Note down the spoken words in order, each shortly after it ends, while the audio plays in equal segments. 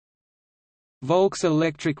Volk's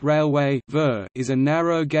Electric Railway is a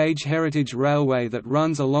narrow-gauge heritage railway that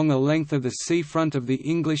runs along a length of the seafront of the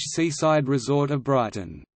English seaside resort of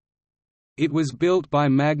Brighton. It was built by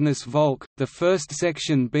Magnus Volk, the first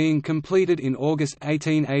section being completed in August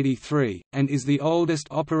 1883, and is the oldest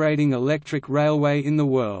operating electric railway in the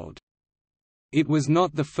world. It was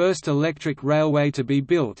not the first electric railway to be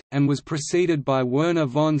built, and was preceded by Werner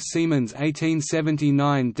von Siemens'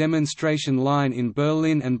 1879 demonstration line in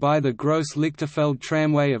Berlin and by the Gross-Lichterfeld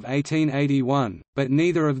tramway of 1881, but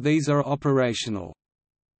neither of these are operational.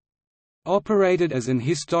 Operated as an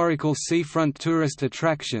historical seafront tourist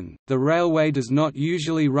attraction, the railway does not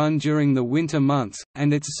usually run during the winter months,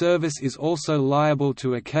 and its service is also liable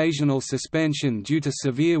to occasional suspension due to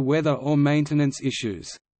severe weather or maintenance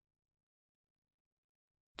issues.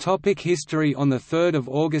 History. On 3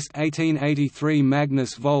 August 1883,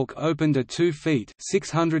 Magnus Volk opened a 2 feet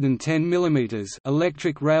 (610 mm)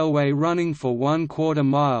 electric railway running for 1/4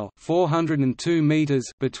 mile (402 meters)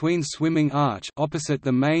 between Swimming Arch opposite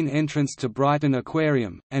the main entrance to Brighton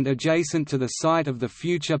Aquarium, and adjacent to the site of the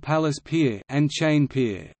future Palace Pier and Chain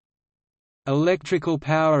Pier. Electrical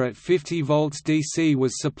power at 50 volts DC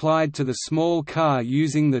was supplied to the small car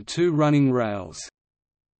using the two running rails.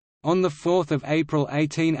 On 4 April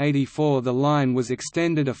 1884 the line was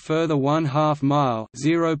extended a further 1/2 mile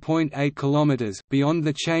 (0.8 km) beyond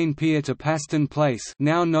the Chain Pier to Paston Place,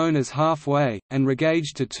 now known as Halfway, and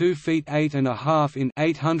regauged to 2 feet 8½ in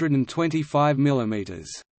 825 mm.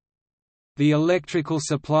 The electrical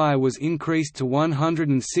supply was increased to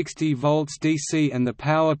 160 volts DC and the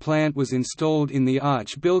power plant was installed in the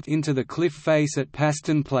arch built into the cliff face at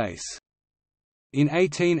Paston Place. In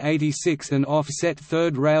 1886 an offset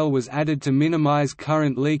third rail was added to minimise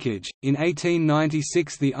current leakage. In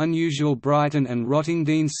 1896 the unusual Brighton and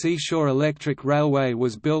Rottingdean Seashore Electric Railway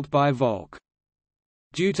was built by Volk.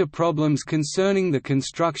 Due to problems concerning the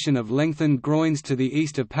construction of lengthened groins to the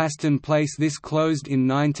east of Paston Place this closed in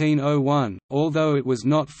 1901, although it was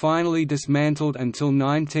not finally dismantled until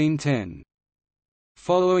 1910.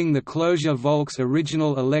 Following the closure Volk's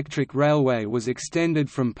original electric railway was extended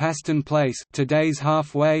from Paston Place, today's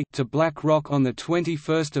Halfway, to Black Rock on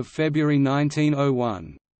 21 February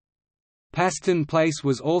 1901. Paston Place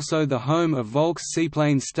was also the home of Volk's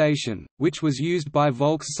seaplane station, which was used by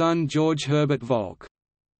Volk's son George Herbert Volk.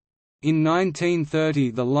 In 1930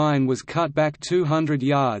 the line was cut back 200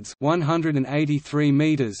 yards (183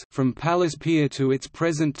 meters) from Palace Pier to its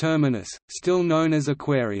present terminus, still known as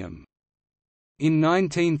Aquarium. In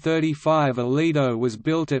 1935 a Lido was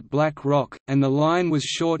built at Black Rock, and the line was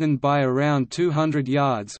shortened by around 200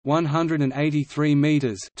 yards (183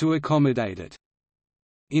 meters) to accommodate it.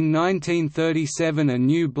 In 1937 a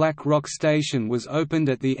new Black Rock station was opened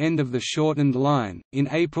at the end of the shortened line. In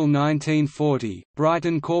April 1940,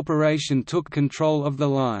 Brighton Corporation took control of the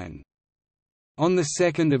line. On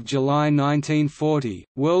 2 July 1940,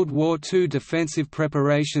 World War II defensive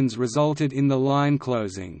preparations resulted in the line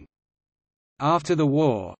closing. After the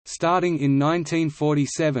war, starting in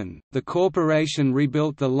 1947, the corporation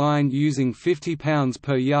rebuilt the line using £50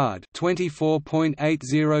 per yard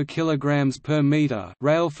 (24.80 kilograms per meter)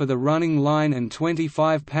 rail for the running line and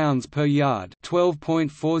 £25 per yard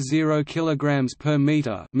 (12.40 kilograms per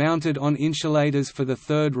meter) mounted on insulators for the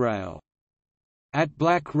third rail. At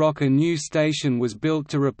Black Rock a new station was built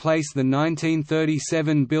to replace the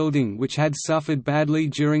 1937 building which had suffered badly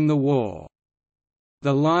during the war.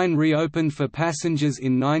 The line reopened for passengers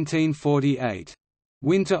in 1948.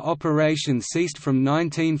 Winter operation ceased from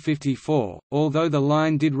 1954, although the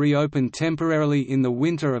line did reopen temporarily in the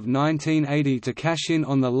winter of 1980 to cash in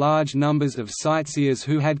on the large numbers of sightseers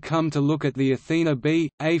who had come to look at the Athena B,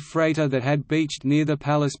 a freighter that had beached near the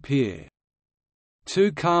Palace Pier.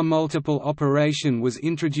 Two-car multiple operation was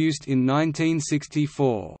introduced in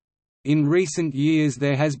 1964. In recent years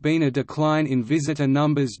there has been a decline in visitor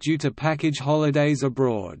numbers due to package holidays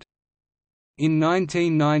abroad. In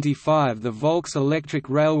 1995 the Volks Electric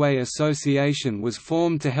Railway Association was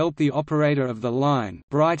formed to help the operator of the line,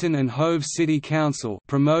 Brighton and Hove City Council,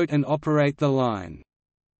 promote and operate the line.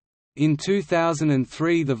 In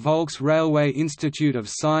 2003 the Volks Railway Institute of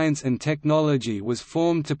Science and Technology was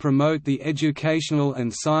formed to promote the educational and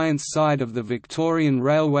science side of the Victorian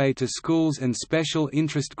Railway to schools and special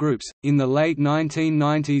interest groups. In the late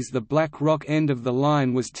 1990s the Black Rock end of the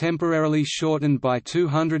line was temporarily shortened by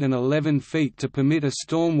 211 feet to permit a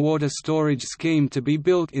storm water storage scheme to be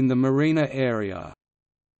built in the marina area.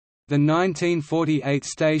 The 1948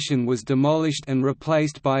 station was demolished and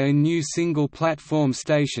replaced by a new single-platform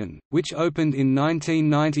station, which opened in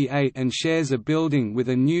 1998 and shares a building with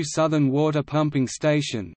a new Southern Water pumping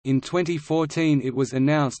station. In 2014, it was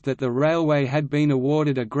announced that the railway had been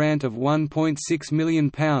awarded a grant of £1.6 million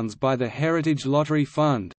by the Heritage Lottery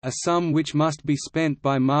Fund, a sum which must be spent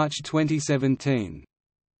by March 2017.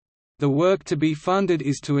 The work to be funded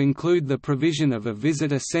is to include the provision of a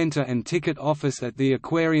visitor centre and ticket office at the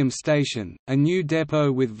Aquarium station, a new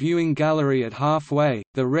depot with viewing gallery at Halfway,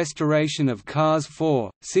 the restoration of cars 4,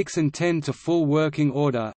 6 and 10 to full working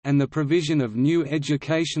order, and the provision of new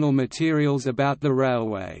educational materials about the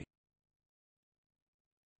railway.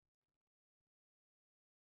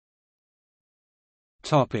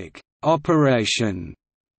 Operation.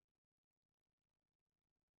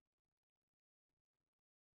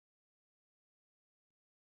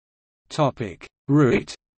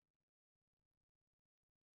 Route.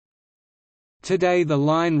 Today the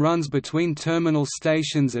line runs between terminal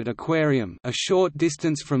stations at Aquarium, a short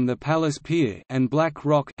distance from the Palace Pier, and Black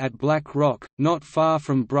Rock at Black Rock, not far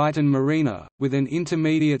from Brighton Marina, with an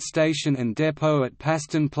intermediate station and depot at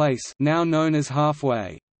Paston Place, now known as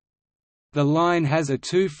Halfway. The line has a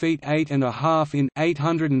 2 feet 8.5 in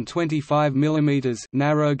 825 mm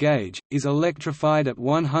narrow gauge, is electrified at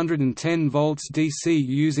 110 volts DC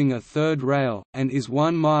using a third rail, and is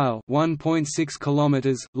 1 mile (1.6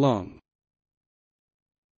 km) long.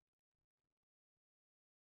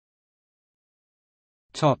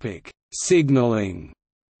 Signalling.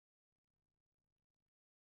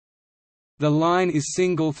 The line is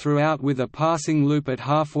single throughout with a passing loop at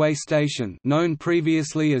Halfway Station, known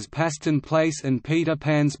previously as Paston Place and Peter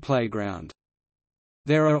Pan's Playground.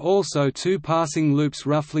 There are also 2 passing loops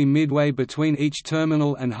roughly midway between each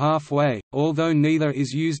terminal and Halfway, although neither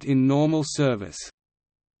is used in normal service.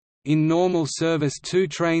 In normal service 2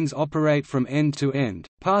 trains operate from end to end,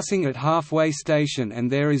 passing at Halfway Station,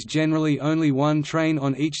 and there is generally only 1 train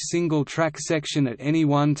on each single track section at any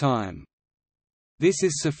one time. This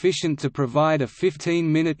is sufficient to provide a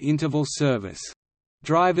 15-minute interval service.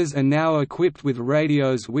 Drivers are now equipped with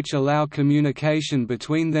radios which allow communication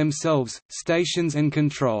between themselves, stations and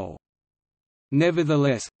control.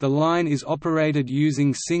 Nevertheless, the line is operated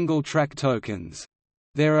using single-track tokens.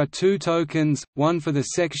 There are 2 tokens, one for the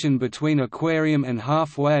section between Aquarium and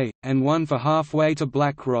Halfway, and one for Halfway to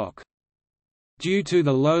Black Rock. Due to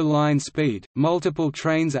the low line speed, multiple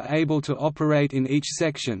trains are able to operate in each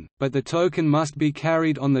section, but the token must be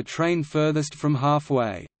carried on the train furthest from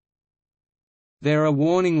Halfway. There are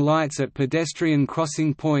warning lights at pedestrian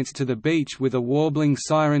crossing points to the beach with a warbling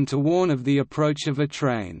siren to warn of the approach of a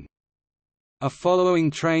train. A following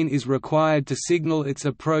train is required to signal its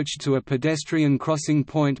approach to a pedestrian crossing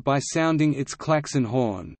point by sounding its klaxon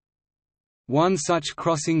horn. One such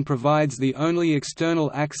crossing provides the only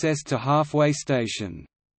external access to Halfway Station.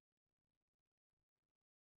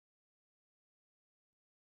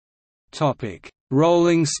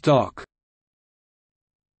 Rolling stock.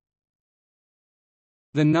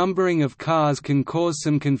 The numbering of cars can cause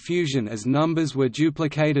some confusion as numbers were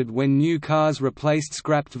duplicated when new cars replaced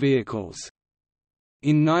scrapped vehicles.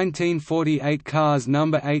 In 1948 cars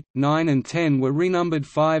number 8, 9 and 10 were renumbered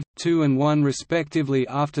 5, 2 and 1 respectively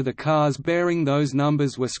after the cars bearing those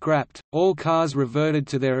numbers were scrapped. All cars reverted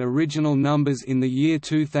to their original numbers in the year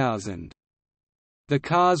 2000. The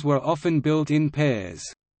cars were often built in pairs.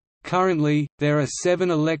 Currently, there are 7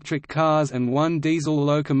 electric cars and 1 diesel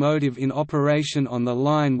locomotive in operation on the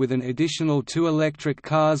line with an additional 2 electric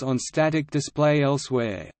cars on static display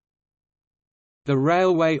elsewhere. The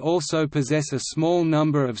railway also possess a small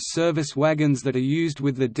number of service wagons that are used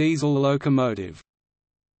with the diesel locomotive.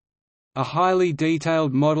 A highly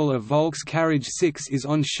detailed model of Volk's Carriage 6 is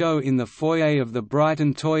on show in the foyer of the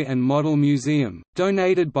Brighton Toy and Model Museum,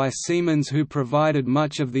 donated by Siemens, who provided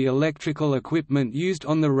much of the electrical equipment used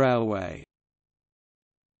on the railway.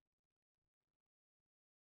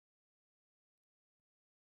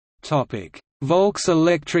 Volks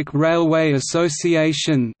Electric Railway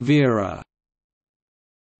Association (VERA).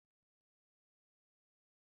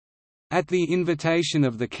 At the invitation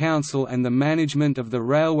of the Council and the management of the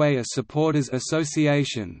Railway Supporters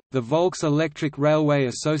Association, the Volks Electric Railway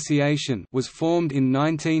Association was formed in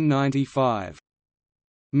 1995.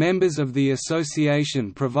 Members of the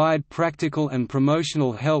association provide practical and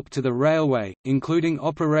promotional help to the railway, including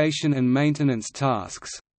operation and maintenance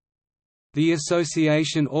tasks. The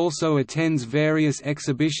association also attends various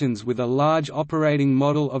exhibitions with a large operating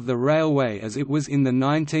model of the railway as it was in the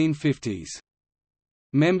 1950s.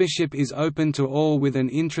 Membership is open to all with an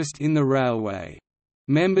interest in the railway.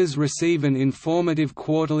 Members receive an informative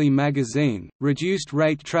quarterly magazine, reduced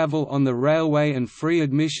rate travel on the railway and free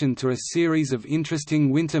admission to a series of interesting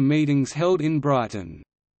winter meetings held in Brighton.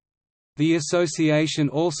 The association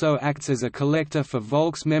also acts as a collector for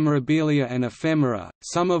Volk's memorabilia and ephemera,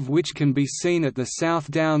 some of which can be seen at the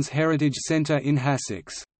South Downs Heritage Centre in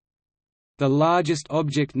Hassocks. The largest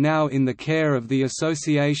object now in the care of the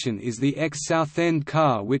association is the ex-Southend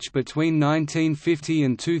car, which between 1950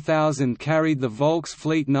 and 2000 carried the Volks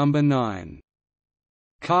Fleet No. 9.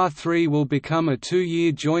 Car 3 will become a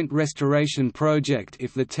 2-year joint restoration project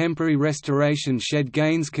if the temporary restoration shed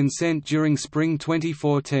gains consent during spring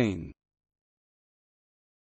 2014.